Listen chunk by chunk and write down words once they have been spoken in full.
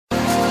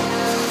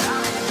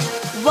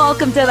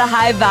Welcome to the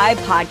High Vibe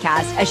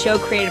Podcast, a show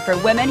created for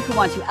women who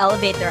want to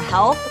elevate their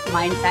health,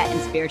 mindset, and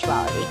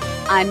spirituality.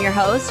 I'm your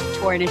host,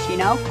 Tori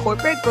Nishino,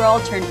 corporate girl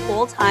turned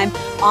full-time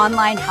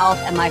online health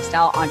and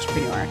lifestyle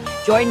entrepreneur.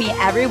 Join me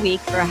every week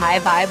for high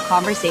vibe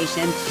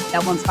conversations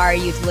that will inspire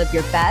you to live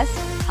your best,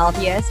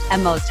 healthiest,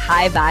 and most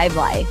high vibe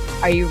life.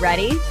 Are you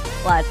ready?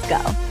 Let's go.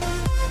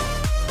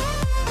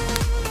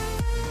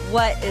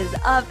 What is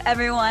up,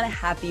 everyone?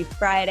 Happy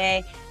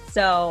Friday.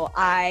 So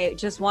I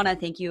just want to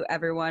thank you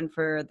everyone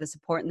for the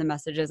support and the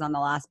messages on the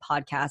last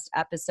podcast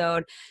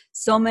episode.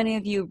 So many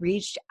of you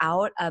reached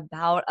out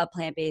about a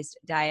plant-based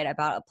diet,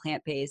 about a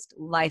plant-based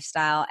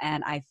lifestyle,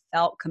 and I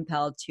felt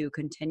compelled to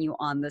continue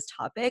on this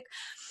topic.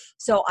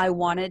 So I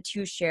wanted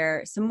to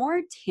share some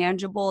more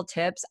tangible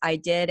tips. I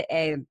did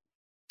a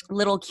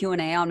little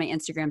Q&A on my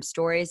Instagram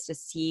stories to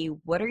see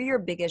what are your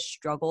biggest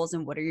struggles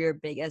and what are your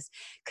biggest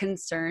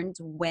concerns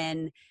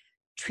when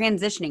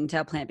transitioning to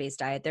a plant-based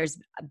diet. There's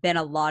been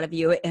a lot of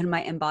you in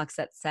my inbox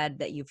that said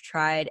that you've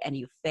tried and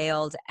you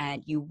failed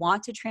and you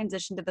want to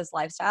transition to this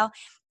lifestyle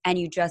and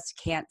you just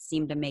can't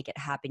seem to make it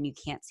happen. You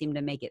can't seem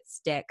to make it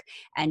stick.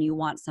 And you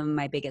want some of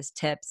my biggest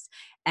tips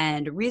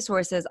and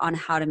resources on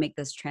how to make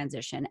this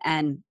transition.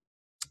 And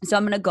so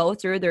I'm going to go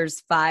through, there's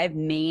 5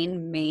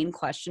 main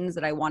questions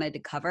that I wanted to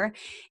cover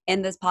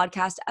in this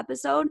podcast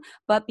episode.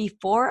 But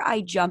before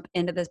I jump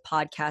into this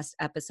podcast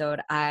episode,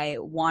 I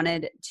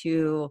wanted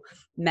to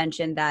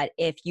mention that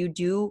if you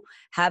do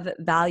have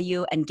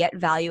value and get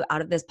value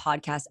out of this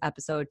podcast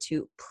episode,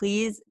 to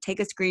please take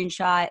a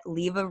screenshot,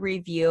 leave a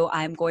review.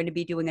 I'm going to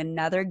be doing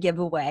another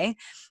giveaway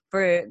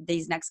for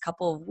these next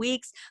couple of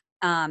weeks,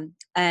 and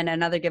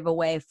another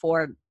giveaway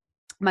for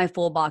my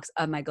full box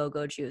of my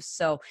Go-Go juice.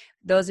 So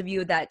those of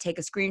you that take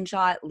a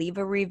screenshot, leave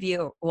a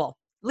review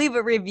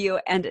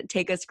and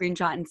take a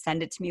screenshot and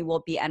send it to me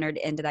will be entered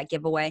into that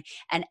giveaway.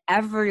 And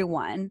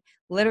everyone,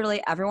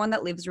 literally everyone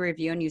that leaves a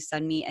review and you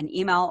send me an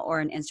email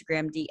or an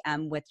Instagram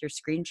DM with your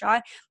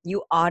screenshot,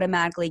 you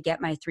automatically get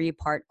my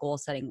 3-part goal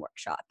setting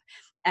workshop.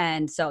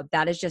 And so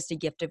that is just a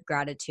gift of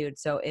gratitude.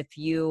 So if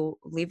you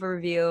leave a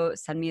review,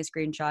 send me a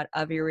screenshot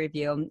of your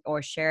review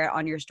or share it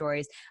on your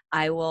stories,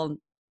 I will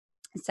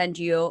send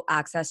you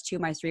access to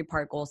my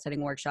 3-part goal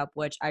setting workshop,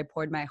 which I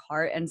poured my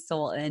heart and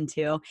soul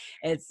into.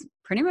 It's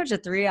pretty much a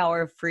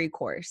 3-hour free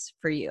course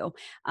for you.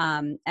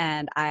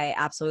 And I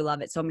absolutely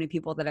love it. So many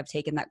people that have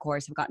taken that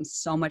course have gotten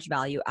so much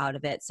value out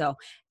of it. So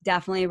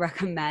definitely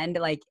recommend,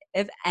 like,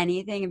 if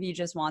anything, if you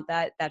just want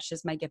that, that's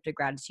just my gift of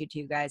gratitude to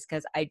you guys,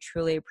 because I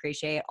truly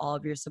appreciate all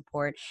of your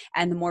support.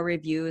 And the more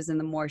reviews and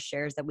the more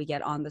shares that we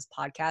get on this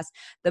podcast,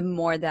 the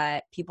more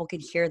that people can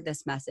hear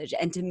this message.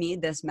 And to me,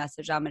 this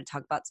message I'm going to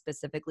talk about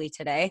specifically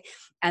today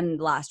and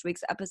last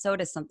week's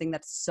episode is something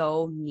that's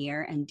so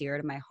near and dear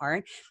to my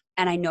heart.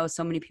 And I know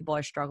so many people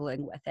are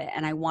struggling with it.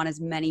 And I want as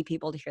many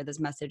people to hear this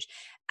message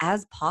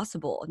as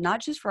possible,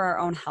 not just for our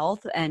own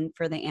health and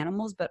for the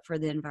animals, but for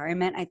the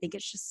environment. I think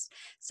it's just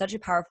such a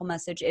powerful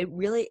message. It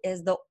really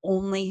is the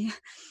only,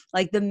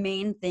 like, the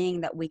main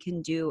thing that we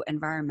can do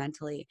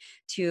environmentally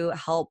to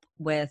help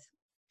with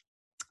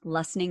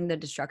lessening the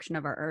destruction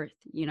of our earth.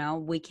 You know,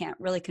 we can't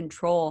really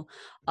control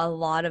a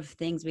lot of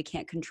things. We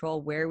can't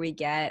control where we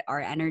get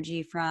our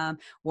energy from,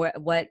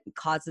 what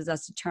causes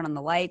us to turn on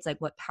the lights, like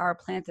what power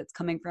plant it's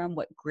coming from,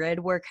 what grid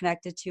we're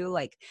connected to.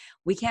 Like,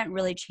 we can't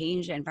really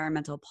change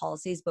environmental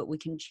policies, but we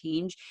can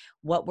change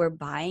what we're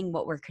buying,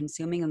 what we're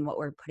consuming, and what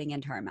we're putting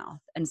into our mouth.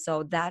 And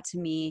so that, to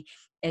me,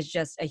 is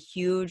just a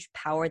huge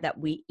power that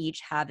we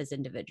each have as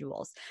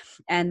individuals.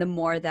 And the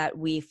more that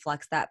we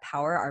flex that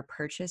power, our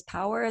purchase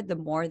power, the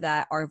more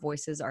that our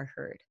voices are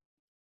heard.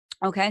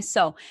 Okay,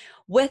 so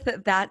with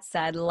that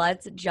said,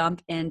 let's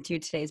jump into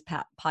today's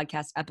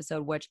podcast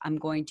episode, which I'm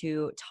going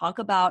to talk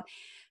about,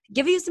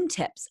 give you some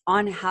tips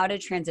on how to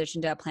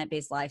transition to a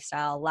plant-based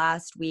lifestyle.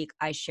 Last week,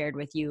 I shared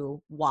with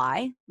you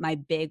my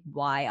big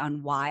why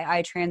on why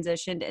I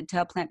transitioned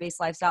into a plant-based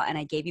lifestyle, and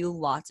I gave you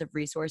lots of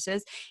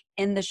resources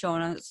in the show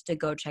notes to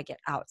go check it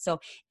out. So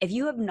if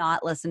you have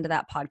not listened to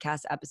that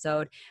podcast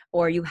episode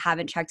or you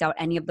haven't checked out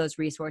any of those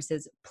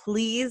resources,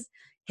 please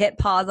hit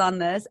pause on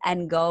this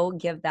and go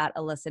give that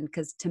a listen,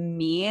 because to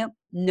me,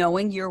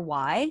 knowing your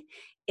why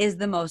is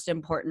the most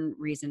important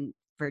reason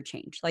for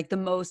change, like the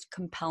most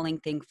compelling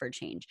thing for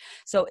change.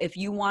 So if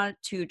you want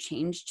to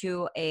change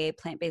to a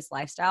plant-based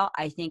lifestyle,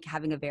 I think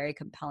having a very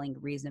compelling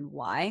reason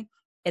why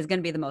is going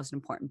to be the most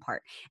important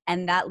part.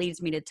 And that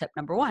leads me to tip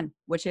number 1,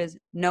 which is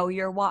know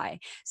your why.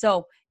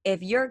 So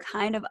if you're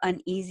kind of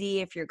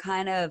uneasy, if you're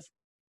kind of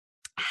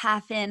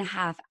half in,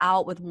 half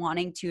out with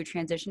wanting to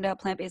transition to a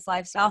plant-based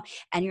lifestyle,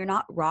 and you're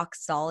not rock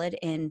solid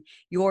in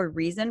your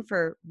reason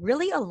for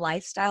really a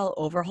lifestyle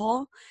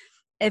overhaul,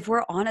 if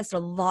we're honest, a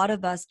lot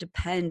of us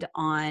depend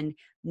on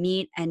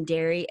meat and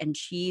dairy and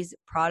cheese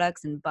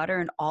products and butter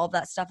and all of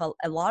that stuff.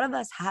 A lot of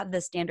us have the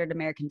standard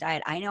American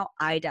diet. I know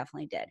I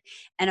definitely did.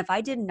 And if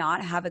I did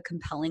not have a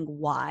compelling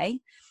why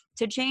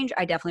to change,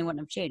 I definitely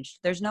wouldn't have changed.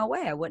 There's no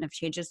way I wouldn't have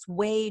changed. It's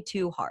way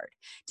too hard.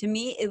 To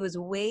me, it was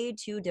way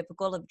too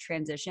difficult of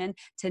transition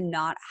to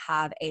not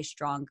have a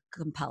strong,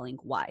 compelling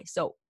why.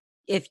 So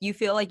if you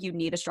feel like you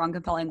need a strong,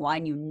 compelling why,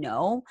 and you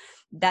know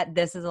that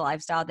this is a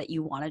lifestyle that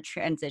you want to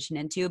transition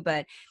into,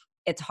 but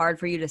it's hard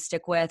for you to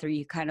stick with, or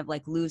you kind of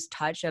like lose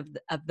touch of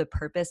the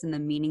purpose and the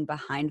meaning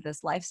behind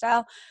this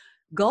lifestyle,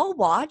 go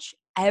watch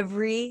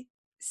every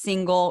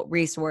single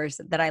resource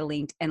that I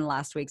linked in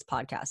last week's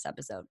podcast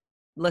episode.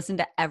 Listen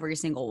to every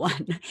single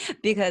one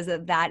because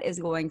that is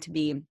going to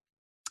be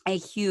a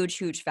huge,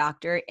 huge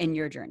factor in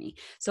your journey.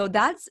 So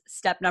that's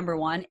step number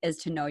one, is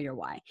to know your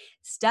why.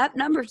 Step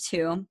number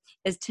two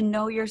is to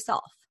know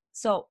yourself.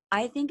 So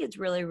I think it's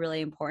really,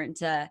 really important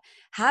to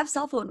have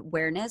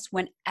self-awareness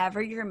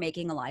whenever you're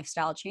making a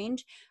lifestyle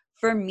change.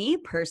 For me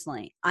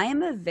personally, I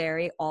am a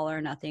very all or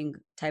nothing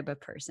type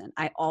of person.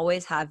 I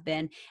always have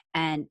been,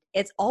 and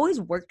it's always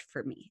worked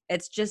for me.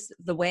 It's just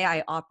the way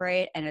I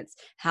operate, and it's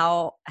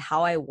how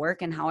I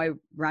work and how I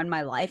run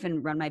my life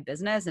and run my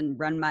business and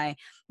run my,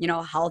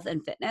 health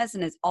and fitness.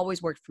 And it's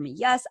always worked for me.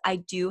 Yes, I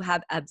do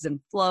have ebbs and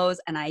flows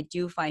and I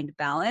do find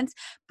balance,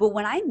 but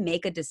when I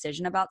make a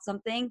decision about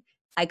something,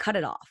 I cut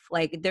it off.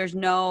 Like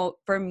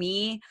for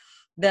me,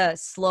 the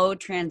slow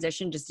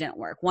transition just didn't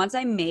work. Once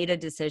I made a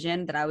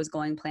decision that I was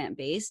going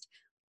plant-based,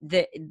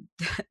 the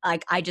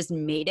like I just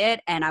made it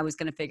and I was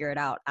going to figure it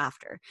out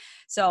after.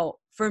 So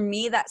for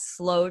me, that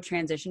slow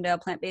transition to a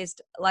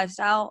plant-based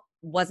lifestyle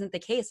wasn't the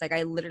case. Like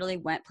I literally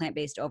went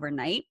plant-based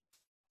overnight.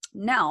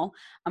 Now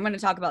I'm going to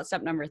talk about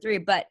step number 3,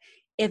 but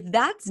if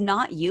that's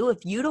not you, if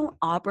you don't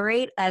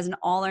operate as an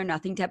all or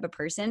nothing type of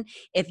person,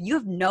 if you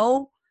have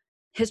no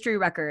history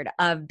record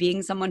of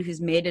being someone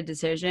who's made a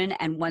decision,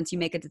 and once you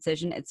make a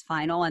decision, it's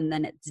final and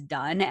then it's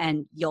done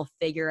and you'll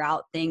figure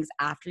out things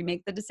after you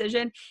make the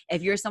decision.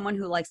 If you're someone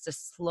who likes to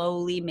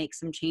slowly make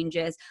some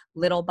changes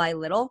little by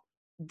little,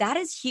 that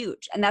is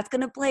huge. And that's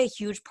going to play a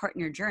huge part in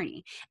your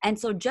journey. And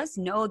so just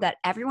know that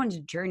everyone's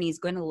journey is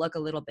going to look a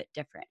little bit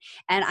different.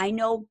 And I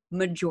know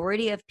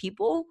majority of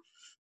people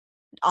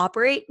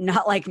operate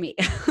not like me.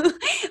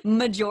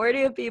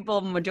 Majority of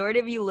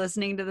you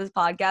listening to this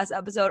podcast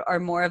episode are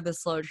more of the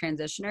slow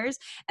transitioners.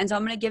 And so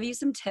I'm going to give you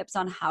some tips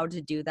on how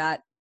to do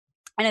that.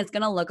 And it's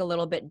going to look a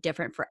little bit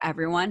different for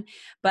everyone,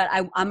 but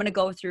I'm going to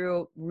go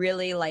through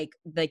really like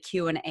the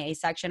Q&A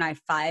section. I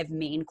have 5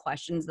 main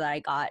questions that I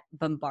got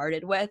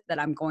bombarded with that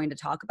I'm going to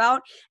talk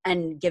about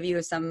and give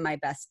you some of my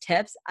best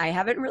tips. I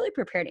haven't really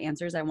prepared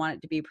answers. I want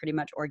it to be pretty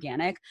much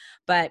organic,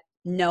 but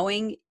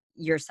knowing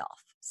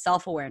yourself,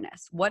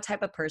 self-awareness, what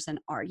type of person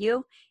are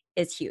you,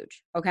 is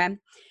huge. Okay.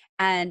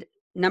 And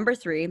number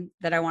 3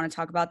 that I want to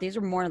talk about, these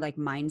are more like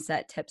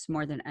mindset tips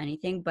more than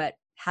anything, but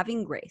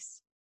having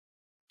grace.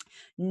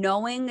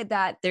 Knowing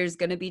that there's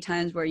going to be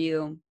times where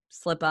you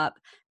slip up.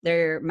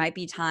 There might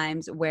be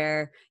times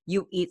where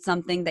you eat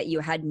something that you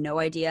had no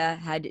idea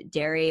had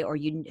dairy, or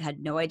you had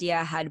no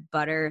idea had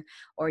butter,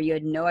 or you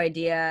had no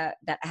idea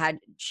that had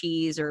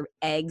cheese or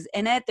eggs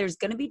in it. There's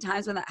going to be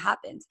times when that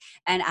happens.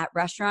 And at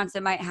restaurants,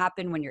 it might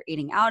happen. When you're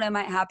eating out, it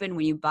might happen.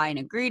 When you buy an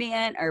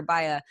ingredient or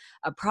buy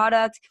a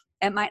product,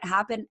 it might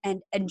happen.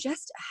 And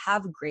just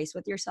have grace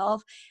with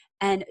yourself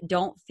and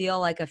don't feel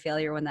like a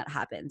failure when that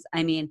happens.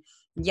 I mean,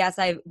 yes,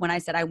 when I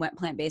said I went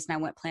plant-based and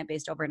I went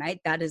plant-based overnight,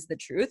 that is the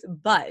truth,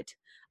 but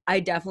I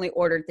definitely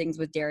ordered things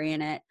with dairy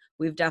in it.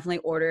 We've definitely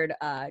ordered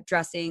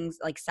dressings,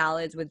 like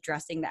salads with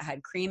dressing that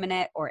had cream in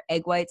it or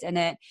egg whites in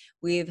it.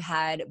 We've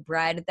had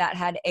bread that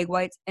had egg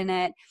whites in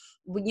it.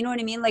 You know what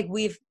I mean? Like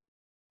we've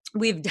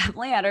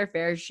definitely had our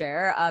fair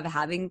share of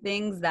having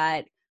things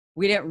that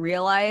we didn't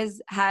realize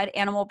had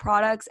animal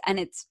products, and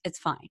it's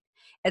fine.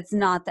 It's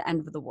not the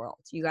end of the world,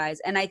 you guys.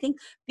 And I think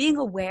being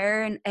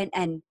aware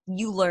and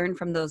you learn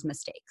from those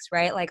mistakes,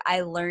 right? Like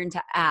I learned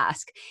to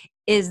ask,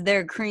 is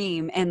there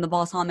cream in the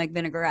balsamic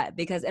vinaigrette?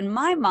 Because in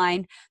my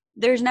mind,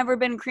 there's never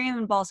been cream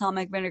in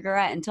balsamic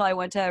vinaigrette until I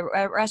went to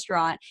a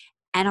restaurant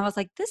and I was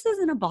like, this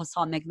isn't a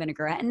balsamic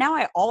vinaigrette. And now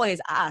I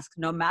always ask,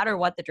 no matter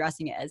what the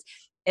dressing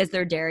is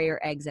there dairy or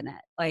eggs in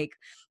it? Like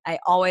I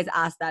always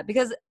ask that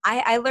because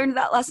I learned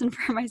that lesson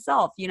for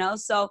myself,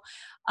 So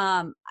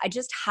I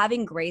just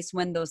having grace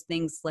when those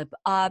things slip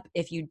up.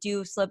 If you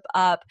do slip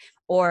up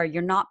or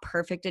you're not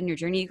perfect in your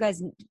journey, you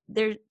guys,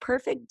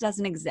 perfect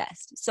doesn't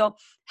exist. So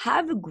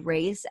have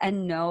grace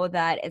and know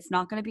that it's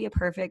not going to be a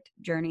perfect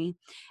journey,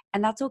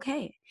 and that's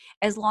okay.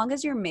 As long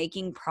as you're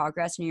making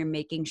progress and you're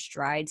making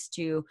strides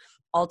to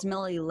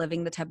ultimately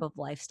living the type of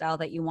lifestyle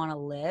that you want to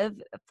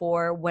live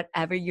for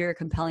whatever your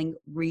compelling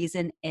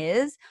reason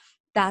is,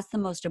 that's the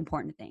most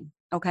important thing.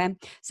 Okay.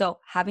 So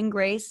having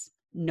grace,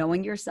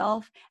 knowing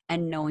yourself,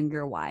 and knowing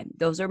your why.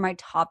 Those are my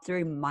top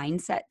 3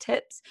 mindset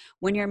tips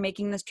when you're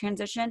making this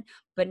transition.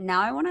 But now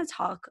I want to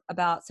talk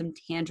about some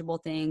tangible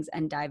things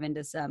and dive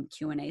into some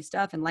Q&A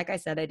stuff. And like I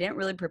said, I didn't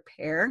really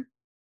prepare.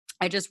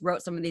 I just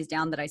wrote some of these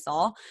down that I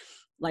saw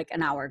like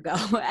an hour ago,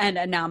 and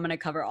now I'm going to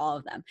cover all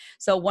of them.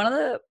 So one of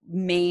the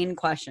main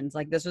questions,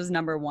 like this was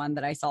number 1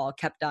 that I saw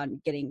kept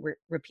on getting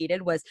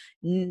repeated, was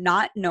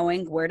not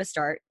knowing where to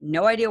start,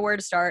 no idea where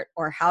to start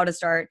or how to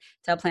start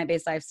to a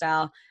plant-based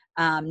lifestyle,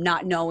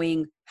 not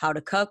knowing how to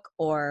cook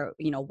or,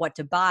 what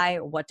to buy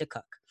or what to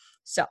cook.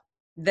 So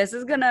this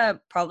is going to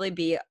probably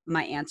be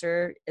my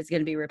answer. It's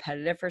going to be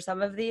repetitive for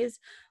some of these,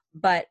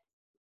 but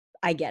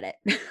I get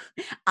it.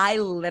 I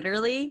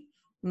literally,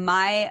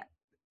 my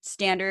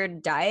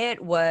standard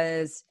diet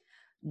was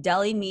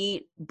deli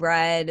meat,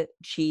 bread,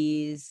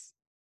 cheese,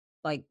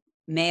 like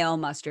mayo,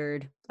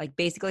 mustard, like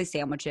basically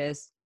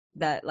sandwiches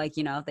that like,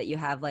 you know, that you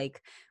have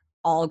like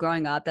all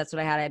growing up. That's what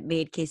I had. I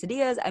made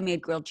quesadillas. I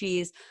made grilled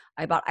cheese.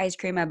 I bought ice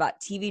cream. I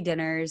bought TV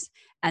dinners,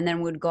 and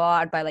then would go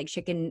out buy like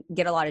chicken,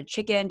 get a lot of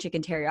chicken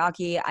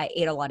teriyaki. I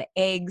ate a lot of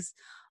eggs.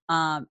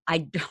 That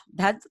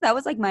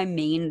was like my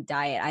main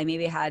diet. I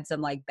maybe had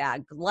some like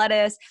bagged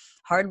lettuce,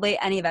 hardly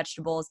any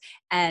vegetables.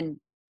 And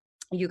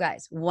you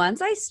guys,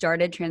 once I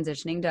started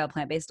transitioning to a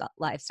plant-based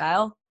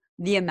lifestyle,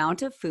 the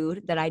amount of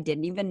food that I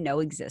didn't even know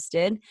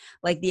existed,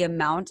 like the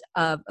amount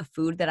of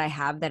food that I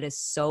have that is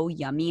so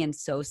yummy and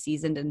so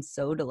seasoned and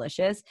so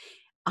delicious.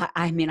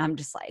 I mean, I'm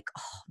just like,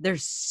 oh,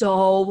 there's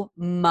so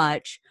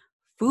much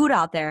food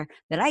out there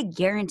that I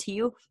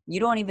guarantee you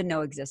don't even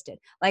know existed.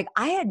 Like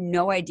I had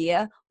no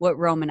idea what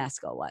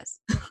Romanesco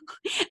was.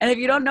 And if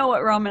you don't know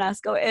what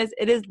Romanesco is,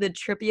 it is the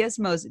trippiest,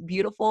 most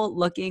beautiful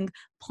looking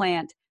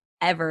plant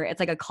ever. It's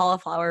like a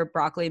cauliflower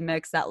broccoli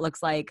mix that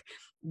looks like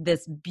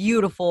this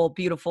beautiful,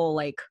 beautiful,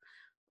 like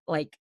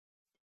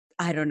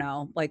I don't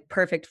know, like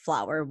perfect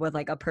flower with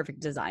like a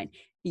perfect design.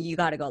 You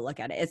got to go look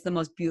at it. It's the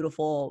most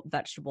beautiful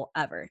vegetable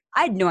ever.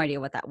 I had no idea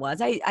what that was.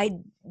 I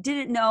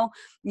didn't know,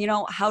 you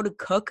know, how to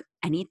cook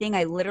anything.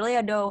 I literally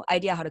had no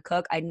idea how to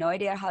cook. I had no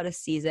idea how to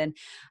season.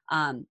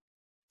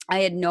 I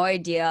had no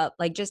idea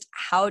like just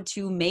how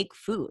to make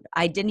food.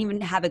 I didn't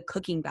even have a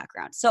cooking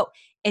background. So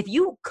if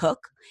you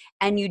cook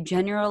and you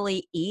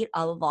generally eat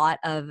a lot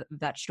of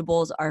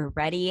vegetables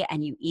already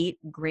and you eat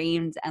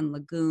grains and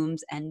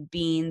legumes and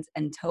beans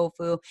and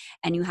tofu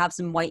and you have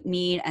some white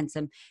meat and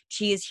some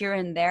cheese here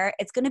and there,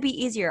 it's going to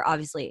be easier,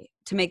 obviously,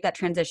 to make that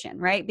transition,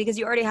 right? Because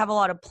you already have a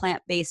lot of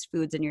plant-based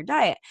foods in your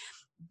diet.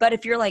 But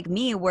if you're like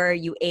me, where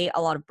you ate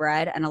a lot of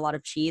bread and a lot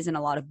of cheese and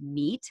a lot of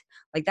meat,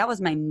 like that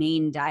was my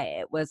main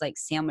diet, was like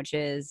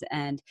sandwiches.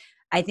 And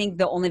I think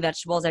the only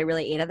vegetables I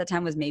really ate at the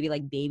time was maybe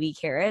like baby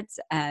carrots.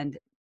 And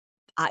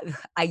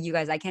you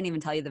guys, I can't even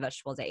tell you the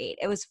vegetables I ate.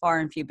 It was far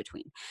and few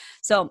between.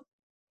 So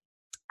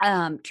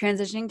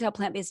transitioning to a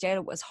plant-based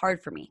diet was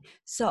hard for me.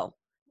 So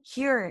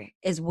here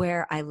is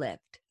where I lived.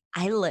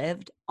 I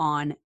lived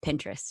on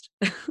Pinterest.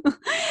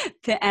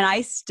 And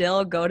I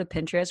still go to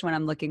Pinterest when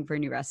I'm looking for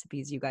new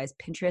recipes, you guys.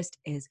 Pinterest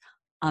is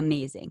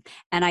amazing.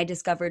 And I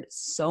discovered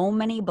so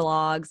many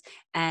blogs,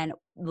 and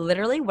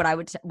literally what I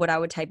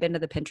would type into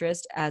the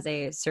Pinterest as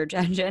a search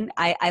engine.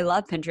 I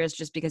love Pinterest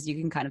just because you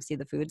can kind of see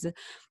the foods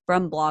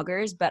from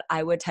bloggers, but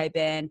I would type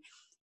in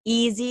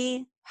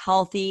easy,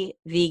 healthy,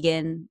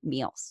 vegan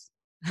meals.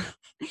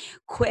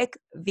 Quick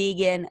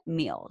vegan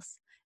meals.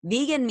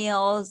 Vegan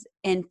meals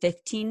in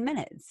 15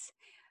 minutes.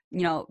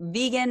 You know,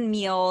 vegan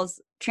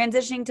meals,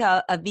 transitioning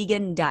to a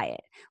vegan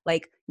diet.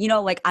 Like, you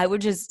know, like I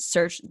would just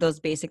search those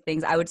basic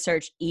things. I would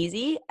search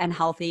easy and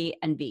healthy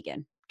and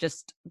vegan.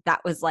 Just that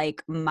was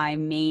like my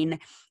main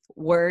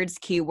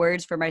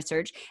keywords for my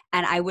search.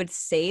 And I would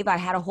save, I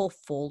had a whole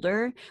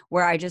folder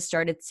where I just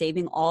started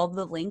saving all of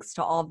the links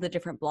to all of the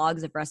different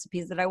blogs of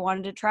recipes that I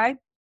wanted to try.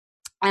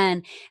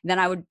 And then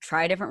I would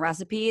try different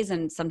recipes,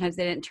 and sometimes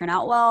they didn't turn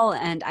out well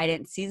and I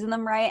didn't season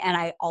them right. And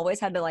I always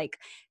had to like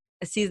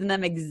season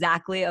them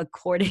exactly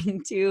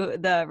according to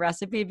the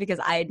recipe because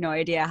I had no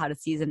idea how to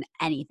season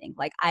anything.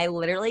 Like I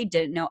literally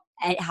didn't know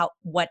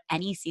what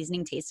any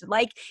seasoning tasted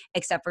like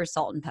except for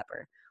salt and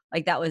pepper.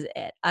 Like that was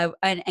it.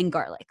 And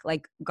garlic,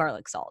 like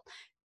garlic salt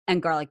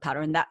and garlic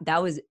powder. And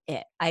that was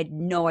it. I had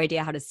no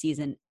idea how to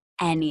season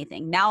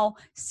anything. Now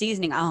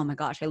seasoning, oh my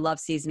gosh, I love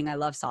seasoning. I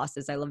love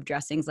sauces. I love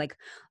dressings. Like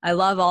I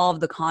love all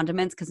of the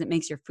condiments because it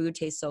makes your food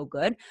taste so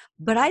good.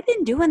 But I've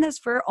been doing this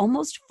for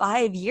almost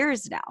 5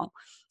 years now.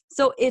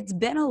 So it's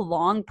been a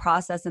long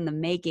process in the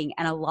making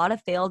and a lot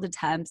of failed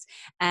attempts.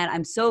 And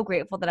I'm so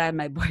grateful that I had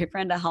my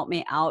boyfriend to help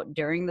me out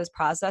during this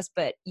process.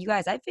 But you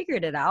guys, I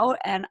figured it out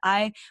and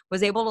I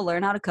was able to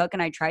learn how to cook,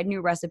 and I tried new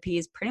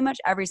recipes pretty much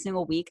every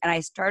single week. And I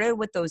started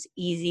with those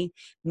easy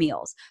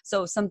meals.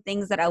 So some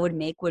things that I would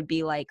make would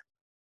be like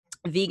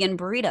vegan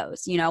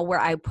burritos, you know, where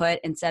I put,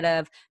 instead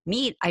of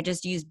meat, I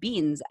just use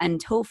beans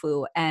and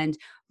tofu and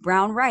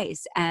brown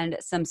rice and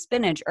some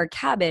spinach or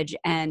cabbage.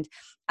 And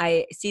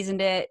I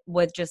seasoned it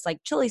with just like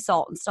chili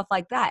salt and stuff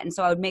like that. And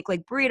so I would make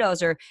like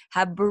burritos or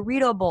have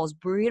burrito bowls.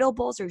 Burrito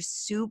bowls are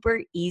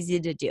super easy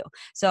to do.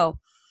 So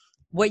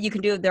what you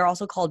can do, they're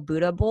also called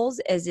Buddha bowls,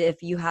 is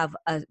if you have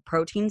a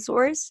protein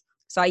source.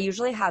 So I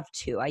usually have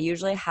two. I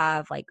usually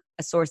have like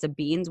a source of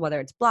beans, whether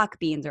it's black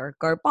beans or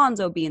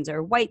garbanzo beans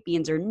or white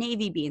beans or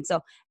navy beans.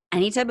 So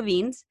any type of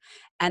beans,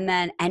 and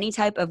then any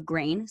type of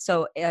grain.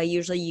 So I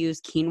usually use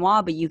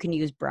quinoa, but you can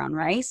use brown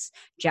rice,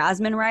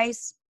 jasmine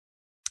rice,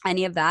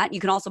 any of that.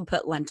 You can also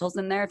put lentils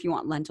in there if you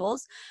want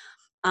lentils.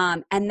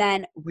 And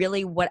then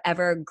really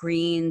whatever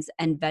greens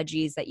and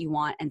veggies that you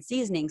want and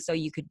seasoning. So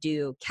you could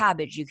do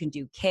cabbage, you can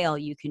do kale,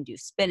 you can do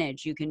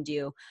spinach, you can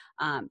do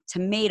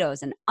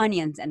tomatoes and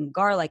onions and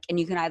garlic, and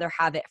you can either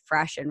have it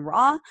fresh and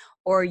raw,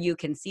 or you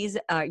can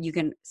you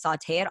can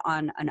saute it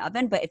on an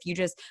oven. But if you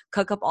just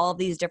cook up all of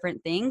these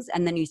different things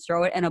and then you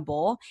throw it in a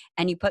bowl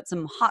and you put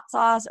some hot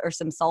sauce or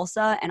some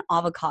salsa and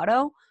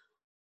avocado,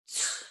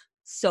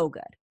 so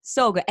good.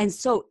 So good and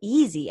so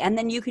easy. And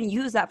then you can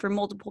use that for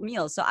multiple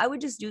meals. So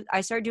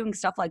I started doing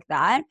stuff like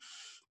that.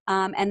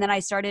 And then I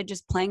started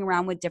just playing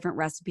around with different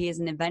recipes,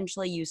 and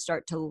eventually you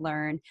start to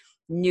learn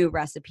new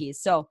recipes.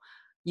 So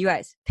you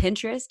guys,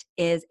 Pinterest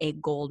is a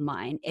gold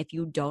mine. If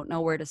you don't know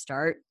where to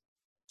start,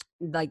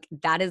 like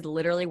that is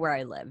literally where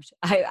I lived.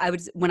 I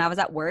was, when I was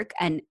at work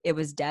and it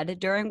was dead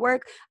during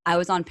work, I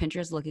was on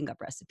Pinterest looking up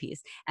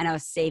recipes and I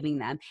was saving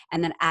them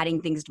and then adding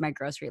things to my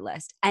grocery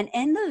list. And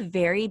in the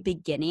very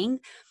beginning,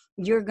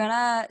 you're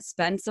gonna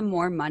spend some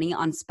more money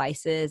on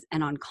spices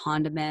and on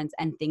condiments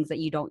and things that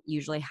you don't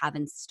usually have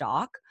in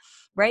stock,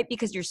 right?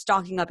 Because you're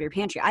stocking up your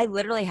pantry. I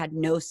literally had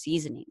no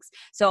seasonings.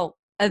 So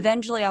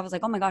eventually I was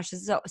like, oh my gosh,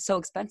 this is so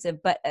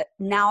expensive. But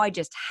now I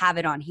just have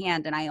it on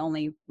hand and I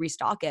only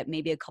restock it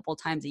maybe a couple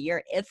times a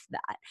year, if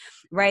that,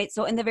 right?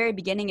 So in the very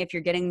beginning, if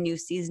you're getting new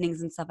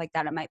seasonings and stuff like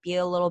that, it might be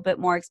a little bit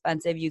more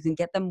expensive. You can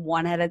get them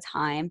one at a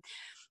time,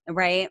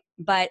 right?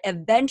 But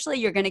eventually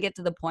you're going to get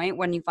to the point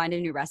when you find a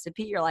new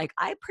recipe, you're like,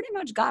 I pretty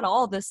much got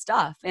all this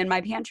stuff in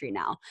my pantry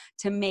now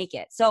to make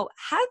it. So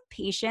have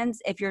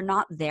patience if you're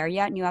not there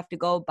yet and you have to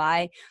go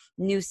buy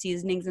new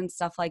seasonings and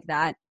stuff like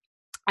that.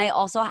 I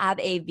also have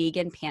a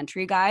vegan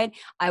pantry guide.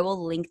 I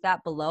will link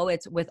that below.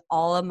 It's with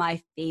all of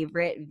my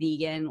favorite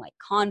vegan like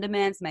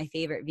condiments, my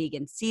favorite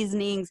vegan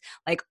seasonings,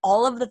 like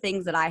all of the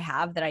things that I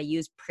have that I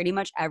use pretty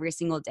much every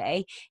single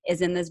day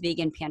is in this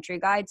vegan pantry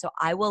guide. So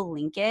I will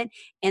link it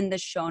in the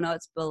show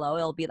notes below.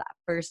 It'll be that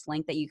first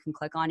link that you can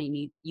click on and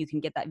you can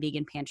get that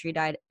vegan pantry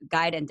guide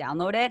and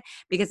download it,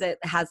 because it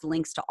has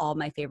links to all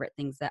my favorite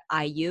things that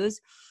I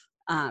use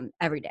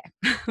every day,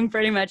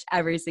 pretty much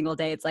every single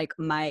day. It's like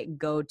my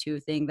go-to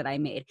thing that I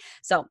made.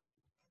 So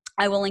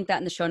I will link that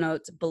in the show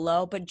notes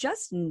below, but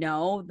just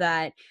know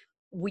that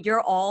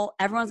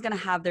everyone's going to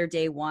have their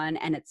day one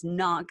and it's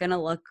not going to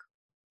look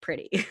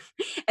pretty,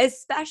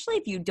 especially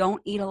if you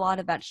don't eat a lot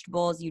of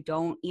vegetables, you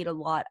don't eat a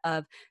lot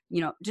of,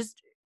 just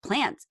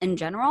plants in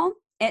general.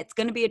 It's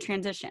going to be a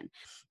transition.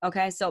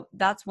 Okay. So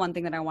that's one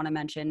thing that I want to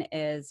mention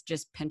is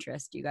just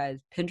Pinterest, you guys.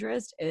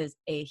 Pinterest is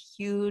a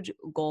huge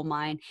gold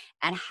mine,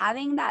 and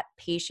having that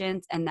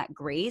patience and that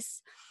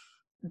grace,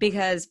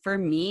 because for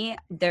me,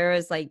 there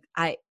is like,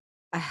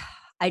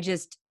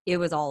 it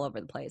was all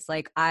over the place.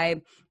 Like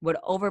I would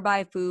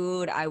overbuy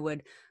food. I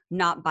would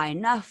not buy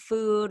enough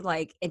food,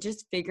 like it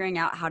just figuring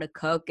out how to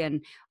cook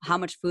and how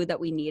much food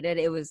that we needed.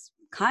 It was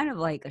kind of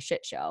like a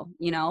shit show,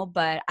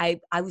 but I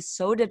was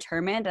so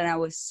determined and I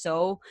was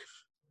so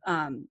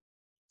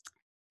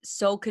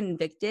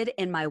convicted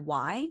in my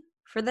why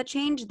for the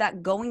change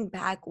that going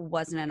back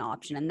wasn't an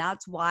option. And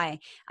that's why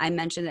I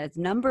mentioned it as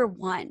number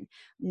one,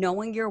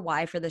 knowing your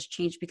why for this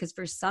change, because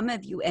for some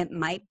of you, it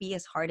might be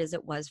as hard as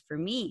it was for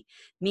me,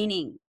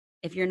 meaning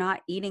if you're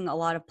not eating a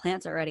lot of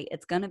plants already,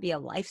 it's going to be a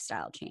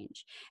lifestyle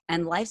change,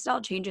 and lifestyle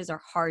changes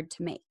are hard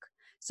to make.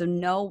 So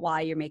know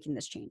why you're making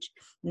this change.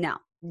 Now,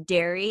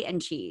 dairy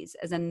and cheese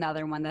is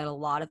another one that a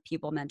lot of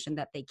people mention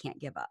that they can't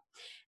give up.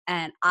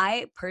 And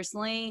I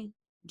personally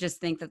just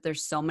think that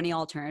there's so many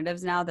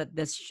alternatives now that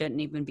this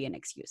shouldn't even be an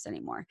excuse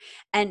anymore.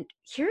 And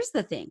here's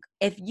the thing.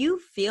 If you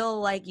feel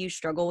like you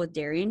struggle with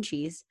dairy and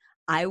cheese,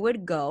 I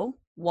would go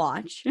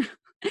watch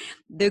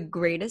The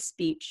Greatest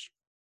Speech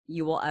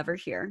You Will Ever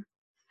Hear.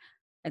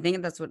 I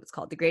think that's what it's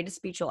called. The Greatest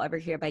Speech You'll Ever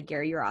Hear by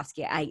Gary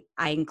Yourofsky.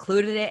 I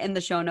included it in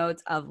the show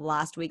notes of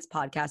last week's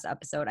podcast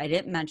episode. I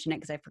didn't mention it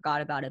because I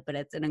forgot about it, but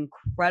it's an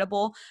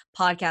incredible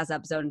podcast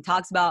episode and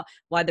talks about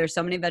why there's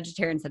so many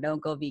vegetarians that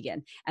don't go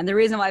vegan. And the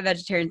reason why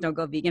vegetarians don't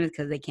go vegan is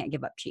because they can't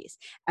give up cheese.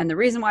 And the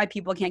reason why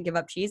people can't give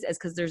up cheese is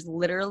because there's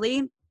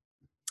literally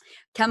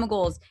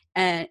chemicals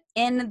in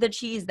the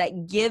cheese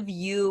that give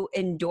you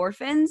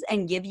endorphins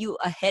and give you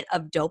a hit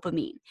of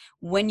dopamine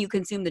when you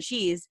consume the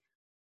cheese.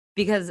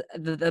 Because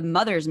the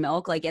mother's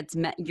milk, like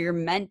you're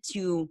meant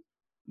to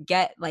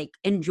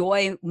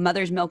enjoy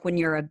mother's milk when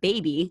you're a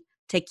baby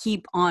to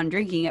keep on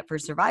drinking it for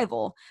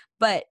survival.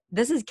 But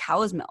this is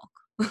cow's milk.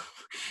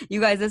 You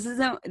guys, this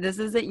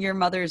isn't your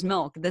mother's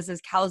milk. This is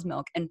cow's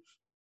milk. And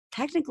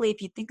technically,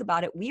 if you think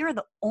about it, we are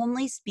the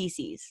only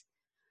species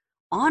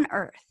on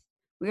Earth.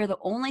 We are the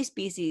only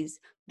species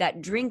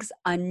that drinks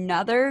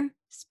another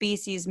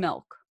species'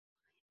 milk.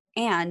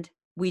 And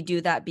we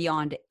do that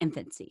beyond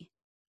infancy.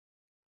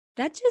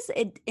 That just,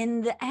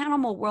 in the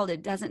animal world,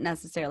 it doesn't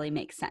necessarily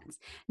make sense.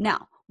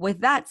 Now, with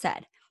that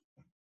said,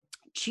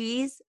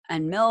 cheese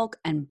and milk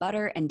and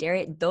butter and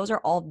dairy, those are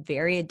all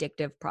very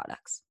addictive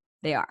products.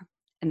 They are.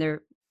 And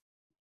they're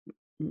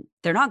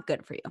they're not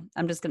good for you.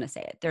 I'm just going to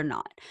say it. They're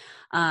not.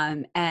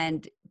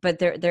 But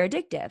they're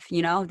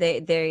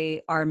addictive.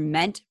 They are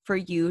meant for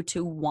you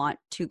to want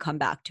to come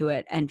back to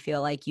it and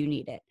feel like you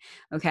need it.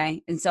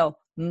 Okay. And so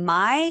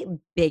my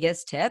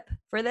biggest tip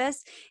for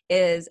this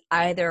is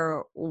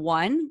either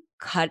one,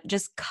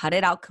 just cut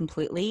it out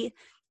completely,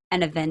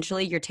 and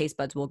eventually your taste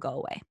buds will go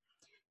away.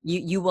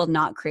 You will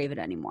not crave it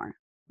anymore.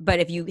 But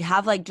if you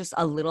have like just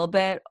a little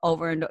bit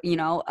over and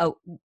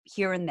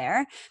here and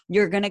there,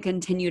 you're going to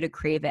continue to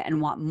crave it and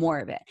want more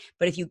of it.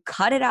 But if you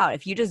cut it out,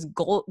 if you just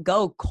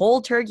go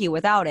cold turkey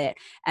without it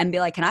and be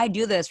like, can I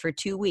do this for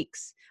 2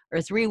 weeks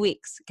or 3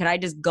 weeks? Can I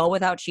just go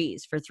without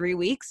cheese for 3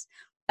 weeks?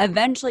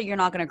 Eventually you're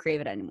not going to crave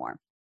it anymore.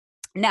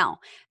 Now,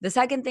 the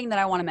second thing that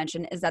I want to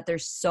mention is that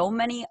there's so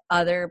many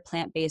other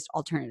plant-based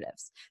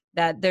alternatives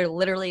that there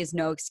literally is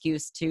no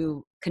excuse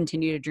to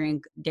continue to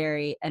drink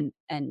dairy and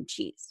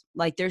cheese.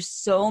 Like there's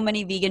so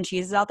many vegan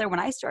cheeses out there. When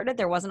I started,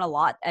 there wasn't a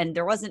lot, and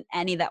there wasn't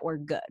any that were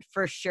good.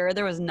 For sure,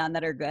 there was none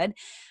that are good.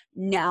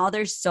 Now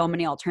there's so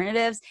many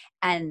alternatives,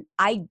 and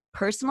I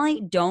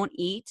personally don't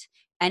eat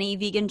any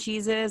vegan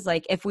cheeses.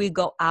 Like if we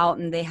go out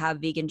and they have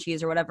vegan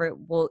cheese or whatever,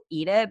 we'll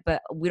eat it,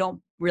 but we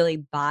don't really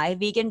buy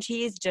vegan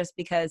cheese just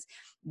because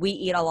we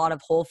eat a lot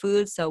of whole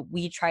foods. So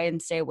we try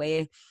and stay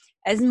away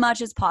as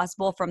much as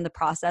possible from the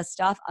processed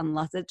stuff,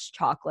 unless it's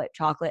chocolate.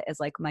 Chocolate is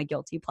like my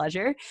guilty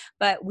pleasure,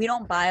 but we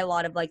don't buy a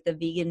lot of like the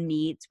vegan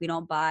meats. We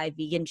don't buy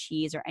vegan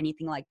cheese or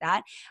anything like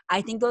that.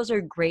 I think those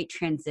are great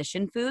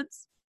transition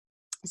foods.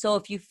 So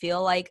if you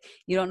feel like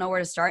you don't know where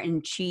to start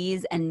and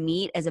cheese and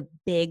meat is a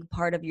big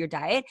part of your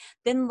diet,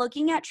 then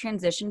looking at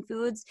transition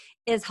foods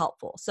is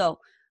helpful. So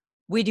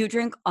we do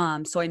drink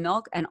soy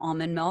milk and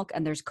almond milk,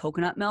 and there's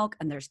coconut milk,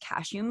 and there's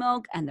cashew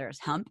milk, and there's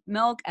hemp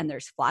milk, and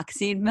there's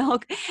flaxseed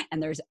milk,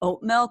 and there's oat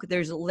milk.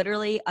 There's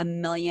literally a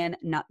million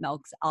nut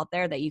milks out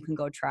there that you can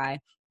go try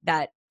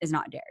that is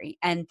not dairy,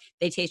 and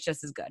they taste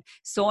just as good.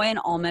 Soy and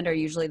almond are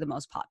usually the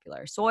most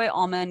popular. Soy,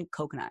 almond,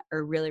 coconut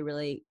are really,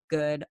 really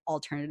good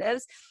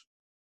alternatives.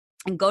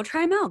 And go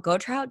try them out. Go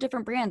try out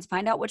different brands.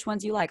 Find out which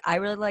ones you like. I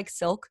really like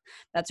Silk.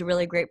 That's a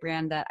really great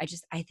brand that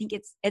I think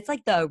it's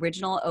like the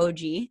original OG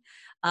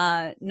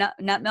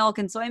nut milk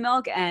and soy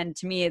milk. And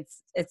to me,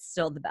 it's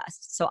still the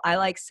best. So I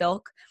like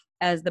Silk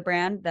as the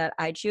brand that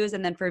I choose.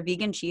 And then for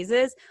vegan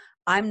cheeses,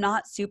 I'm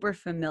not super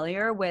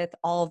familiar with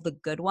all of the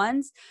good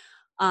ones.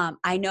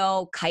 I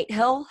know Kite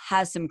Hill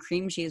has some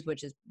cream cheese,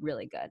 which is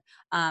really good.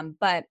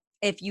 But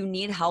if you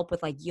need help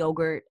with like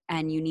yogurt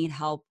and you need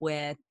help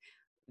with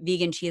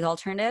vegan cheese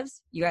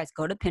alternatives, you guys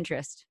go to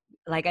Pinterest.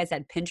 Like I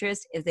said,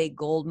 Pinterest is a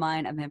gold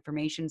mine of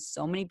information.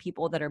 So many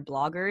people that are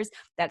bloggers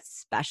that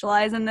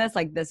specialize in this,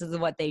 like this is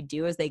what they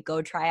do, is they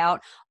go try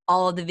out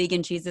all of the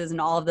vegan cheeses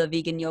and all of the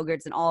vegan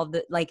yogurts and all of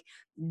the, like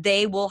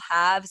they will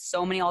have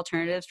so many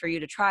alternatives for you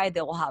to try.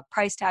 They will have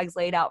price tags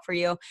laid out for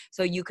you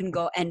so you can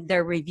go, and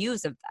their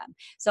reviews of them.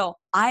 So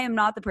I am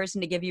not the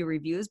person to give you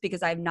reviews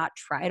because I've not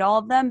tried all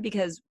of them,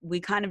 because we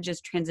kind of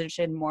just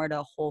transitioned more to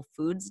a whole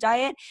foods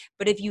diet.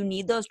 But if you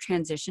need those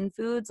transition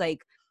foods, like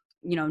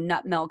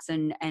nut milks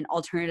and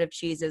alternative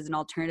cheeses and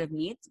alternative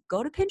meats,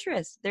 go to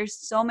Pinterest. There's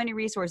so many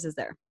resources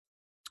there.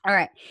 All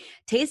right.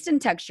 Taste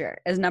and texture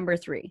is number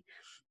 3.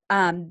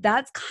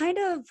 That's kind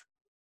of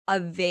a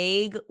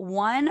vague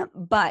one,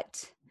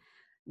 but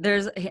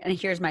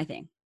here's my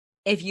thing.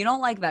 If you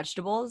don't like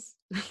vegetables,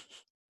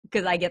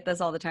 because I get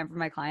this all the time from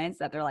my clients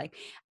that they're like,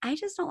 I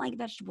just don't like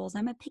vegetables.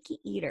 I'm a picky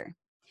eater.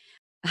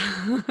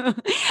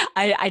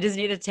 I just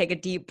need to take a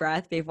deep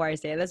breath before I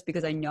say this,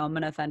 because I know I'm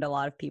going to offend a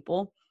lot of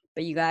people.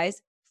 But you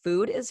guys,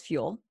 food is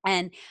fuel.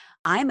 And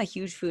I'm a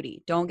huge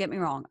foodie. Don't get me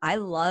wrong. I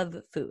love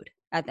food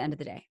at the end of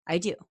the day. I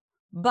do.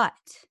 But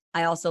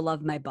I also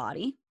love my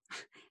body.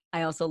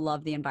 I also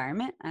love the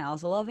environment. I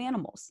also love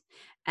animals.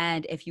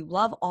 And if you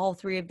love all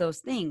 3 of those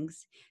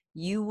things,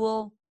 you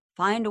will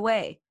find a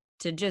way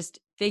to just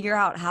figure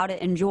out how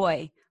to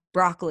enjoy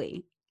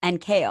broccoli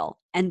and kale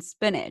and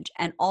spinach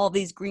and all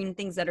these green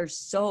things that are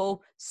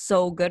so,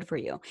 so good for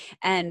you.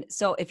 And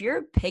so if you're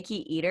a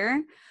picky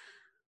eater,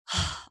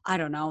 I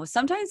don't know.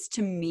 Sometimes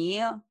to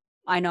me,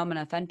 I know I'm going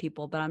to offend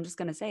people, but I'm just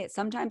going to say it.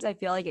 Sometimes I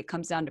feel like it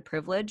comes down to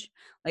privilege.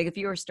 Like if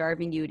you were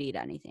starving, you'd eat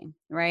anything,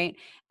 right?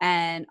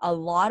 And a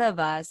lot of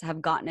us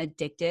have gotten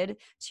addicted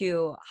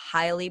to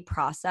highly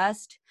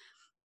processed,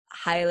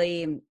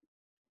 highly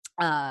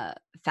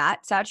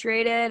fat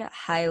saturated,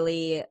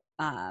 highly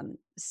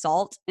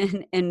salt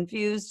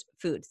infused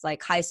foods,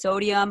 like high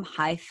sodium,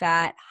 high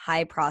fat,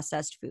 high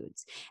processed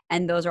foods.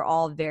 And those are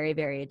all very,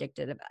 very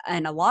addictive.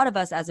 And a lot of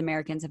us as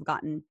Americans have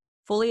gotten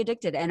fully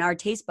addicted, and our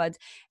taste buds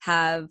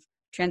have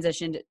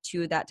transitioned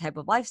to that type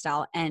of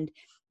lifestyle. And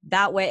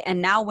that way,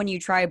 and now when you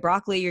try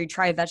broccoli or you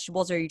try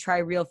vegetables or you try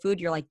real food,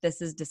 you're like,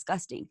 this is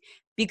disgusting,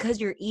 because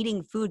you're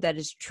eating food that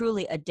is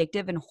truly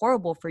addictive and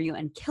horrible for you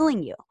and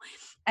killing you.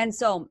 And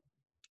so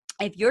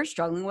if you're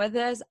struggling with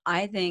this,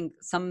 I think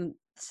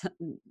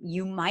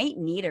you might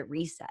need a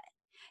reset.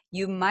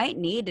 You might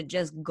need to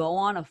just go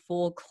on a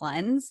full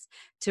cleanse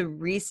to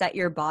reset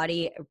your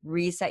body,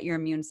 reset your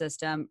immune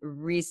system,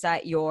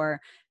 reset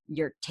your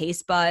your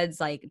taste buds,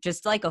 like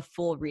just like a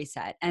full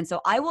reset. And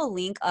so I will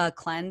link a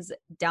cleanse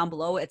down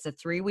below. It's a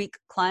 3-week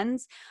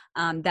cleanse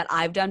that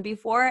I've done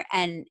before,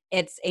 and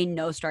it's a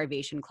no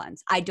starvation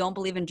cleanse. I don't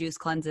believe in juice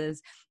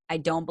cleanses. I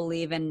don't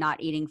believe in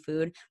not eating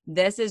food.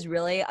 This is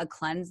really a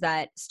cleanse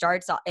that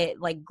starts, it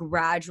like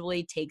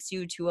gradually takes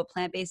you to a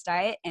plant-based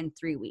diet in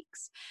 3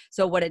 weeks.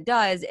 So what it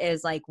does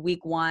is like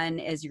week 1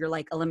 is you're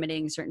like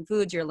eliminating certain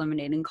foods, you're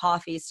eliminating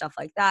coffee, stuff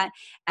like that.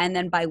 And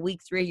then by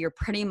week 3, you're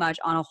pretty much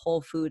on a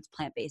whole foods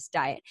plant-based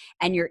diet,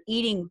 and you're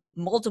eating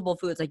multiple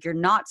foods. Like you're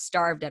not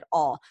starved at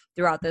all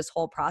throughout this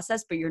whole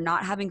process, but you're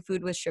not having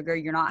food with sugar.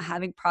 You're not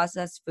having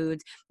processed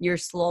foods. You're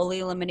slowly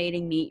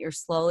eliminating meat. You're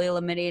slowly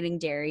eliminating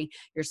dairy.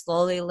 You're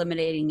slowly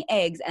eliminating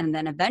eggs. And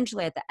then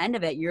eventually at the end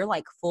of it, you're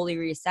like fully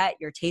reset.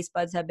 Your taste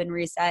buds have been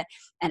reset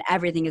and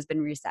everything has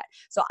been reset.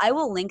 So I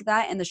will link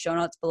that in the show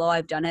notes below.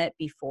 I've done it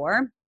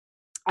before,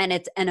 and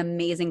it's an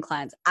amazing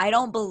cleanse. I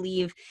don't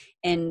believe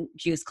in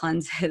juice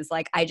cleanses.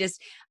 Like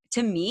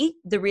to me,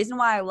 the reason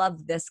why I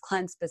love this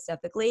cleanse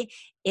specifically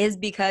is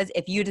because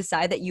if you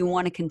decide that you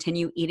want to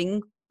continue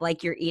eating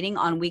like you're eating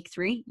on week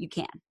 3, you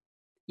can.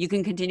 You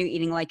can continue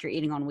eating like you're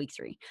eating on week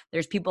 3.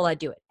 There's people that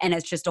do it, and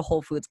it's just a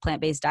whole foods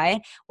plant-based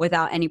diet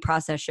without any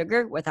processed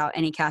sugar, without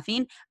any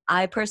caffeine.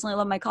 I personally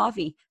love my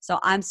coffee, so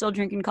I'm still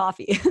drinking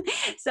coffee.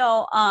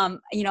 So,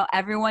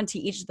 everyone to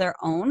each their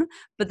own.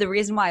 But the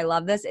reason why I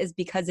love this is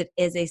because it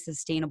is a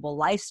sustainable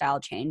lifestyle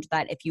change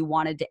that if you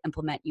wanted to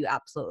implement, you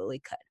absolutely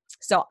could.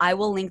 So I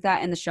will link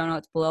that in the show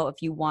notes below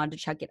if you wanted to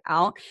check it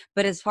out.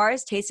 But as far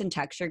as taste and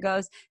texture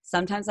goes,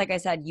 sometimes, like I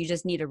said, you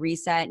just need a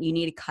reset. You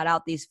need to cut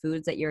out these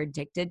foods that you're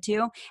addicted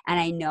to. And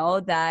I know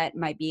that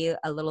might be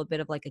a little bit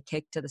of like a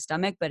kick to the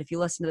stomach, but if you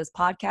listen to this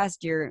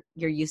podcast, you're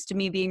used to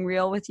me being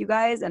real with you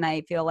guys. And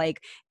I feel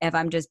like if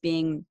I'm just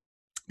being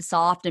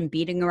soft and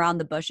beating around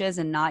the bushes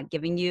and not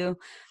giving you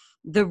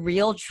the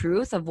real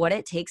truth of what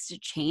it takes to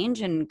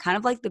change, and kind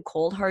of like the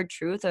cold hard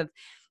truth of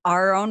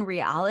our own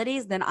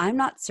realities, then I'm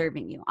not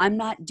serving you. I'm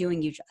not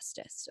doing you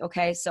justice.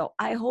 Okay. So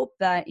I hope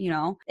that,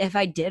 if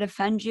I did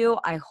offend you,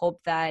 I hope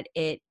that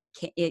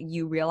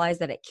you realize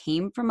that it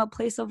came from a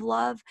place of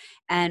love,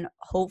 and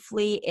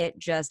hopefully it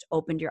just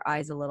opened your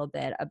eyes a little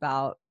bit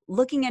about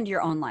looking into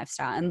your own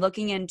lifestyle and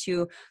looking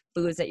into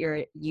foods that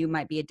you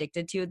might be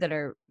addicted to that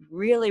are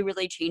really,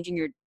 really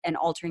changing and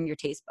altering your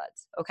taste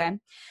buds. Okay.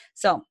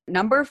 So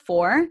number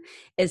 4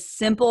 is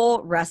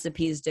simple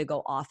recipes to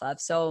go off of.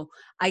 So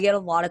I get a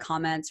lot of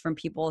comments from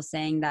people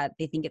saying that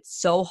they think it's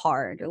so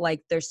hard.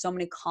 Like there's so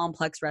many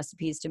complex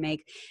recipes to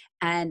make,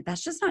 and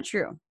that's just not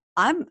true.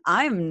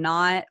 I'm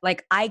not,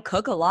 like, I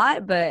cook a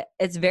lot, but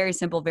it's very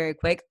simple, very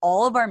quick.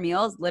 All of our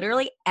meals,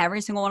 literally every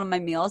single one of my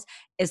meals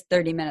is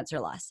 30 minutes or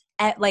less.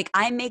 Like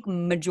I make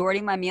majority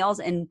of my meals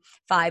in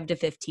 5 to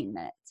 15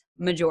 minutes,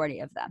 majority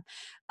of them,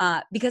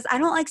 because I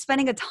don't like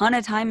spending a ton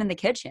of time in the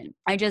kitchen.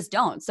 I just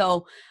don't.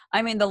 So,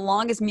 I mean, the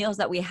longest meals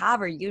that we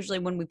have are usually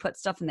when we put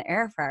stuff in the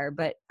air fryer,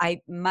 but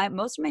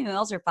most of my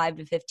meals are 5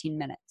 to 15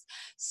 minutes.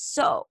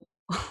 So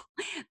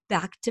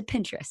back to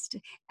Pinterest.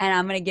 And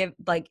I'm going to give,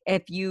 like,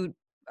 if you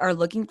are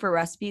looking for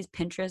recipes,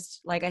 Pinterest,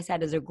 like I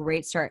said, is a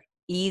great start.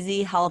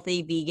 Easy,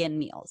 healthy, vegan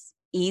meals.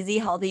 Easy,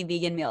 healthy,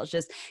 vegan meals.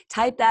 Just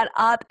type that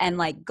up and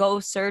like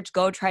go search,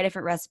 go try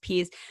different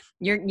recipes.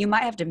 You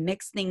might have to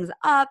mix things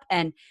up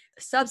and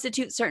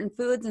substitute certain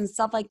foods and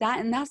stuff like that.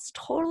 And that's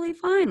totally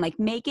fine. Like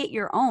make it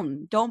your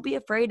own. Don't be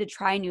afraid to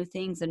try new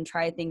things and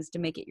try things to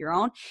make it your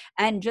own.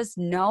 And just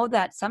know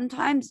that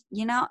sometimes,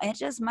 it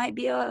just might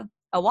be a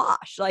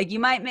wash. Like you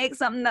might make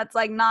something that's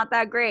like not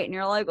that great. And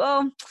you're like,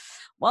 oh,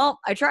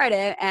 well, I tried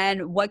it,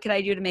 and what could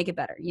I do to make it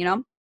better,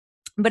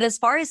 But as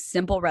far as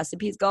simple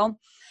recipes go,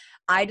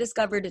 I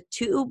discovered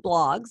 2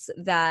 blogs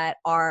that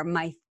are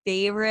my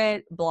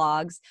favorite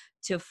blogs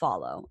to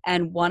follow.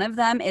 And one of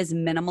them is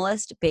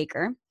Minimalist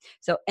Baker.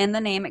 So in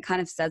the name, it kind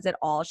of says it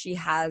all. She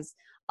has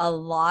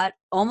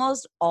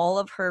almost all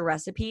of her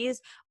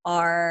recipes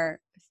are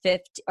 10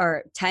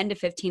 to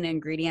 15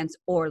 ingredients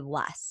or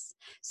less.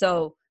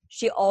 So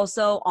she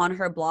also on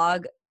her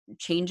blog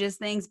changes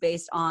things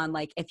based on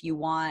like if you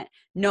want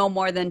no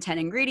more than 10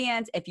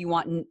 ingredients, if you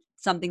want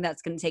something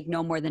that's going to take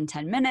no more than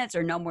 10 minutes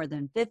or no more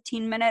than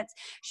 15 minutes.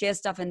 She has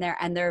stuff in there,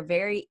 and they're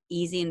very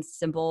easy and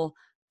simple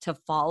to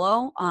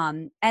follow.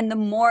 And the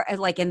more,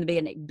 like in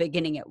the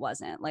beginning it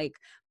wasn't like,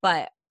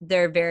 but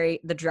the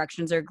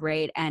directions are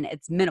great and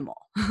it's minimal.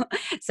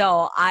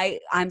 So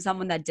I'm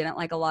someone that didn't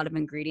like a lot of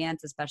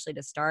ingredients, especially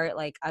to start.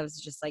 Like I was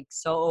just like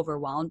so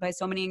overwhelmed by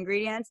so many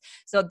ingredients.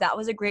 So that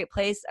was a great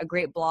place, a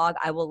great blog.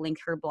 I will link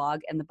her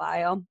blog in the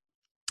bio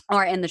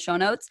or in the show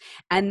notes.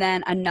 And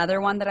then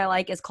another one that I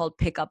like is called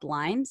Pickup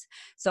Lines.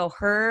 So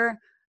her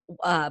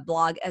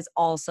blog is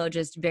also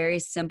just very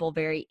simple,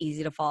 very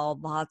easy to follow.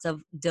 Lots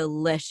of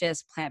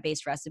delicious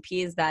plant-based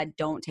recipes that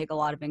don't take a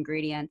lot of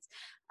ingredients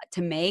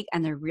to make,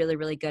 and they're really,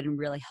 really good and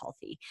really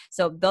healthy.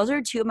 So those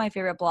are 2 of my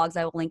favorite blogs.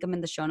 I will link them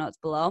in the show notes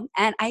below.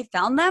 And I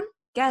found them,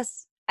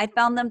 guess, I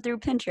found them through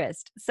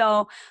Pinterest.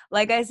 So,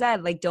 like I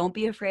said, like don't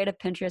be afraid of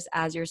Pinterest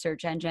as your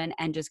search engine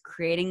and just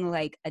creating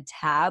like a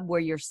tab where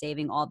you're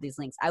saving all of these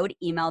links. I would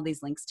email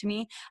these links to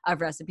me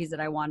of recipes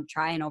that I want to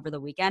try, and over the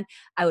weekend,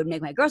 I would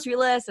make my grocery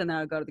list and then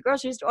I would go to the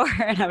grocery store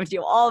and I would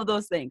do all of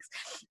those things.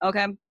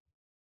 Okay.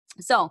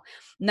 So,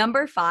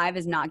 number 5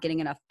 is not getting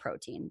enough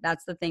protein.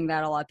 That's the thing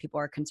that a lot of people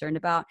are concerned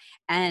about.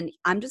 And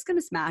I'm just going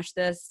to smash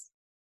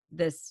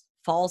this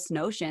false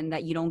notion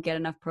that you don't get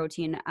enough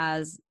protein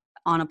as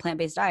on a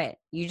plant-based diet.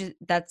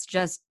 That's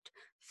just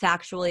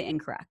factually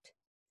incorrect.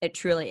 It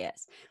truly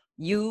is.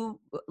 You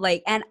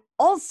like, and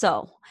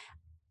also,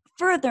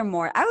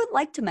 furthermore, I would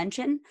like to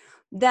mention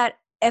that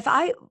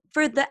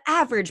for the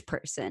average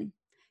person,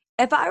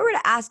 if I were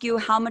to ask you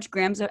how many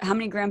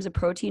grams of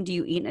protein do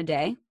you eat in a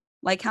day?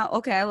 Like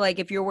like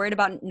if you're worried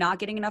about not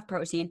getting enough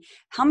protein,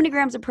 how many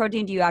grams of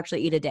protein do you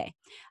actually eat a day?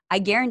 I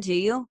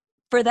guarantee you,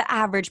 for the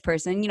average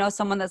person,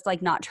 someone that's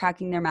like not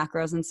tracking their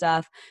macros and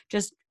stuff,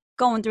 just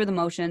going through the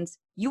motions,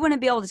 you wouldn't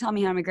be able to tell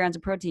me how many grams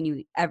of protein you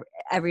eat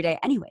every day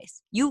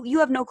anyways. You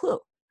have no clue.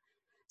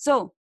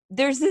 So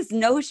there's this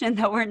notion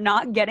that we're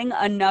not getting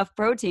enough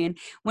protein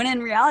when in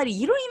reality,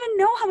 you don't even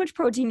know how much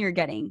protein you're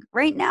getting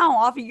right now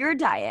off of your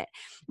diet,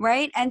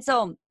 right? And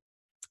so,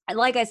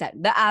 like I said,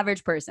 the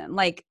average person,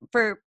 like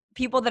for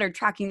people that are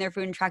tracking their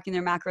food and tracking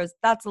their macros,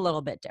 that's a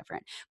little bit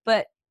different.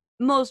 But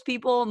most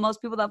people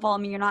that follow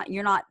me,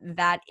 you're not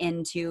that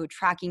into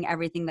tracking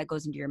everything that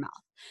goes into your mouth.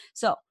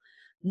 So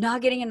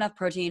not getting enough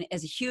protein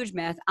is a huge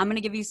myth. I'm going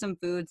to give you some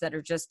foods that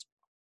are just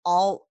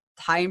all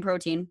high in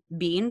protein: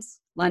 beans,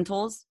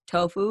 lentils,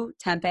 tofu,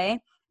 tempeh,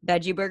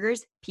 veggie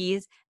burgers,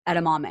 peas,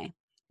 edamame.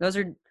 Those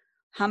are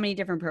how many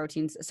different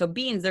proteins? So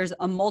beans, there's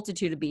a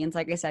multitude of beans.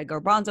 Like I said,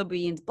 garbanzo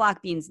beans,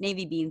 black beans,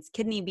 navy beans,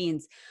 kidney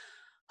beans,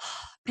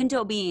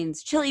 pinto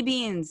beans, chili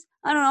beans.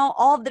 I don't know,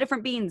 all of the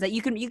different beans that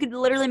you could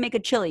literally make a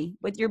chili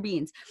with your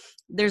beans.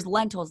 There's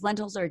lentils.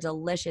 Lentils are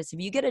delicious. If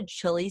you get a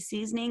chili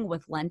seasoning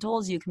with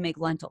lentils, you can make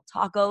lentil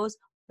tacos.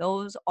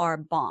 Those are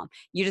bomb.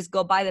 You just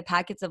go buy the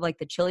packets of like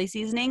the chili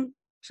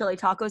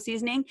taco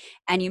seasoning,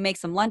 and you make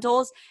some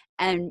lentils,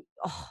 and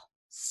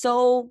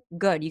so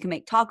good. You can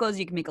make tacos,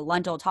 you can make a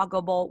lentil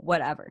taco bowl,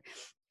 whatever.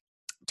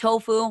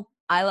 Tofu,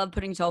 I love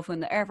putting tofu in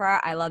the air fryer.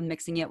 I love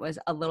mixing it with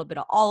a little bit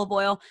of olive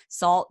oil,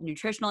 salt,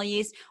 nutritional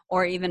yeast,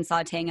 or even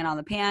sauteing it on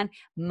the pan.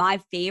 My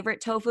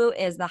favorite tofu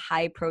is the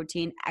high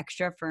protein,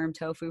 extra firm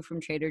tofu from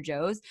Trader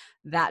Joe's.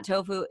 That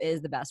tofu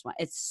is the best one.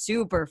 It's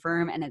super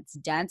firm and it's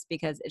dense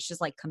because it's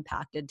just like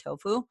compacted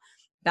tofu.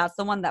 That's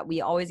the one that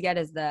we always get,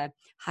 is the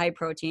high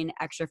protein,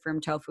 extra firm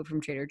tofu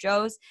from Trader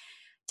Joe's.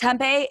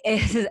 Tempeh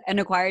is an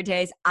acquired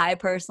taste. I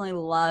personally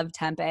love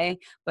tempeh,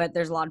 but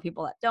there's a lot of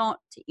people that don't,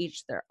 to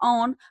each their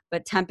own.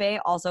 But tempeh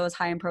also is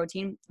high in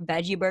protein.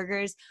 Veggie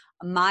burgers.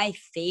 My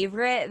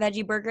favorite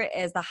veggie burger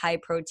is the high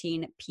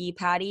protein pea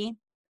patty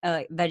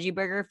veggie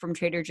burger from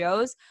Trader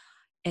Joe's.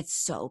 It's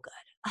so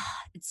good.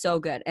 It's so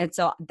good. And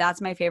so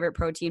that's my favorite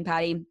protein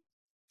patty. And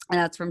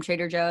that's from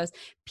Trader Joe's.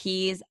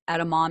 Peas,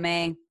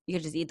 edamame. You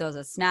could just eat those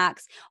as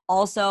snacks.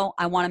 Also,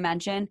 I want to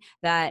mention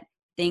that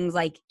things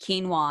like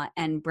quinoa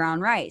and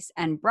brown rice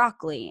and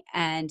broccoli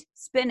and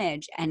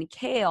spinach and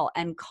kale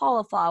and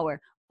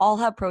cauliflower all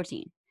have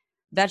protein.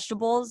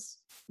 Vegetables,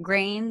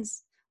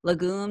 grains,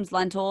 legumes,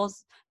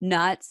 lentils,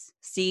 nuts,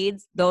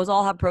 seeds, those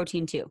all have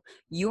protein too.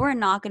 You are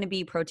not going to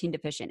be protein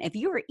deficient. If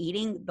you are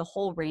eating the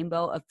whole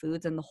rainbow of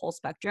foods and the whole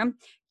spectrum,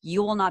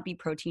 you will not be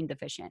protein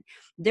deficient.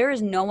 There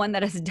is no one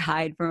that has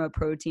died from a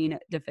protein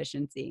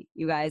deficiency,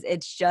 you guys.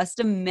 It's just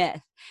a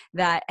myth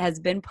that has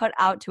been put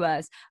out to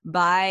us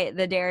by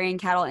the dairy and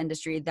cattle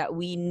industry that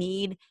we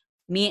need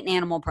meat and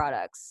animal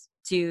products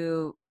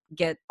to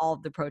get all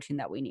of the protein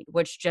that we need,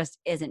 which just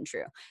isn't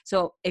true.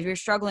 So if you're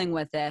struggling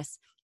with this,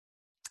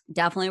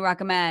 definitely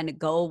recommend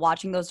go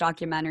watching those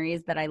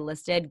documentaries that I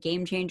listed: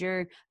 Game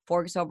Changer,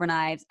 Forks Over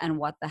Knives, and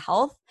What the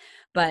Health.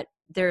 But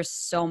there's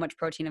so much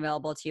protein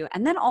available to you.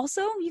 And then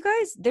also, you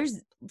guys, there's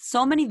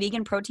so many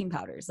vegan protein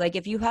powders. Like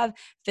if you have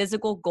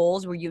physical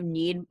goals where you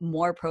need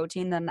more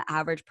protein than the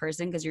average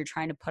person because you're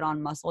trying to put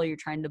on muscle, you're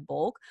trying to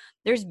bulk,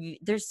 there's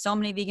so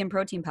many vegan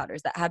protein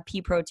powders that have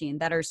pea protein,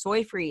 that are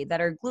soy free,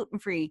 that are gluten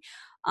free.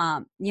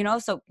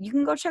 So you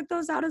can go check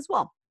those out as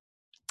well.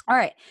 All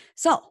right.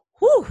 So,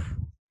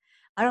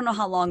 I don't know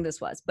how long this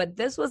was, but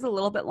this was a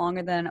little bit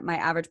longer than my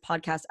average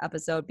podcast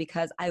episode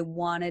because I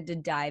wanted to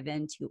dive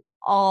into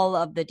all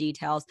of the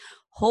details.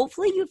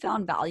 Hopefully you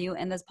found value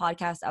in this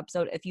podcast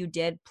episode. If you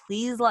did,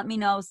 please let me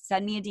know.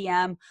 Send me a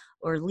DM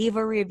or leave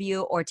a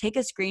review or take a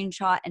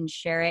screenshot and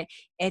share it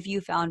if you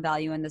found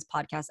value in this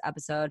podcast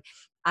episode.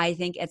 I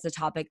think it's a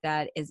topic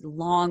that is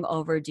long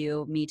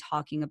overdue me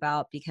talking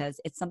about because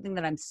it's something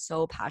that I'm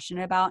so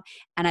passionate about.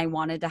 And I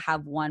wanted to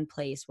have one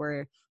place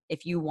where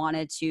if you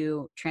wanted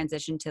to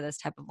transition to this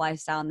type of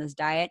lifestyle and this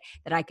diet,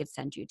 that I could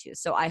send you to.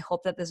 So I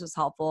hope that this was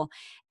helpful.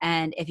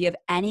 And if you have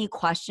any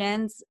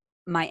questions,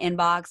 my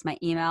inbox, my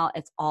email,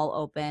 it's all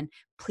open.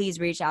 Please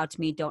reach out to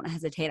me. Don't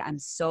hesitate. I'm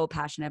so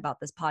passionate about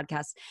this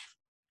podcast.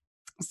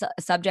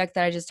 subject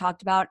that I just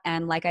talked about.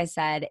 And like I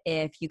said,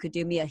 if you could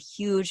do me a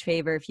huge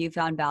favor, if you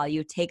found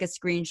value, take a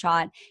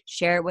screenshot,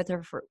 share it with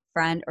a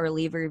friend, or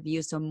leave a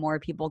review so more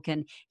people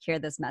can hear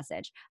this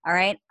message. All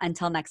right.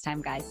 Until next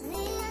time, guys.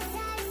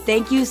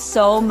 Thank you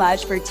so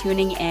much for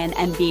tuning in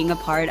and being a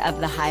part of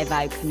the High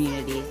Vibe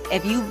community.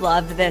 If you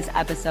loved this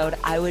episode,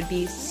 I would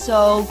be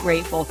so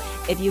grateful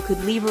if you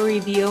could leave a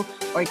review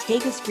or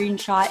take a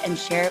screenshot and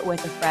share it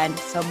with a friend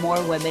so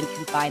more women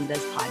can find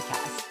this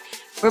podcast.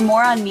 For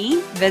more on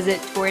me, visit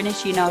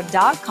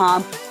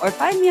torinishino.com or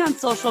find me on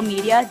social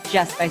media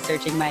just by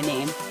searching my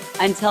name.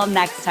 Until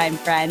next time,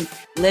 friends,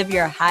 live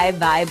your high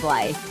vibe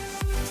life.